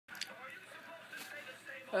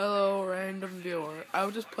Hello, random viewer. I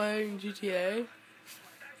was just playing GTA,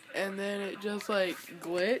 and then it just like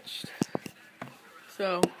glitched.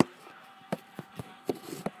 So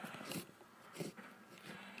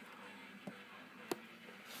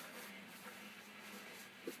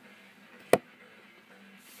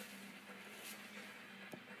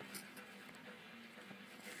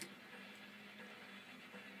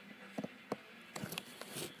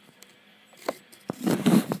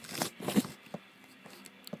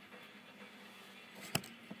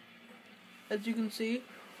as you can see,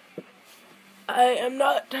 I am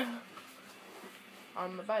not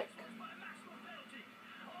on the bike.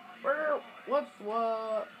 What?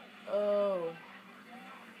 Oh.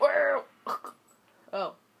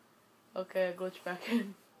 Oh. Okay, I glitched back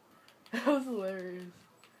in. That was hilarious.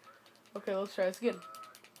 Okay, let's try this again.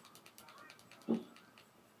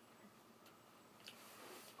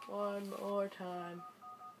 One more time.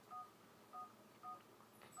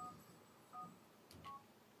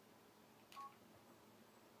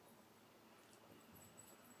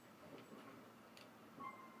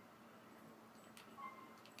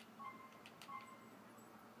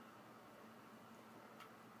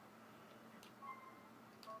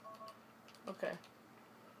 Okay.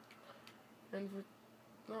 And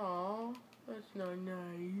no, that's not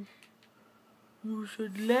nice. You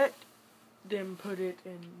should let them put it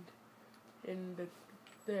in the.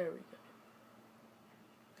 There we go.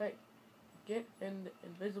 Hey, get in the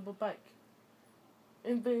invisible bike.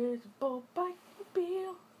 Invisible bike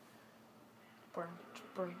mobile. Burn,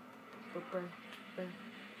 burn, burn, burn.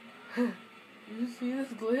 You see this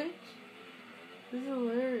glitch? This is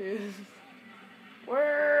hilarious.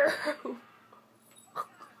 Where?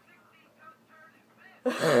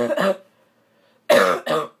 Yeah,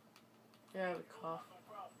 the cough.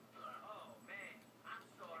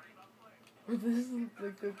 This is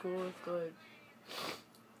like the coolest glitch.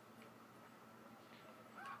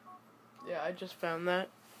 Yeah, I just found that.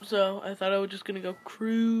 So I thought I was just gonna go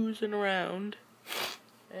cruising around.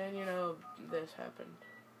 And you know, this happened.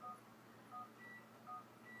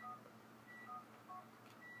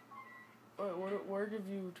 Wait, where did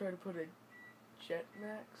you try to put a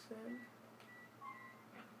Jetmax in?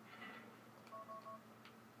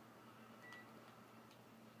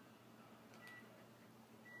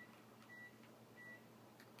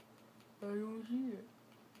 I don't see it.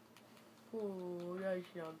 Oh,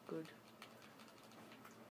 that's not good.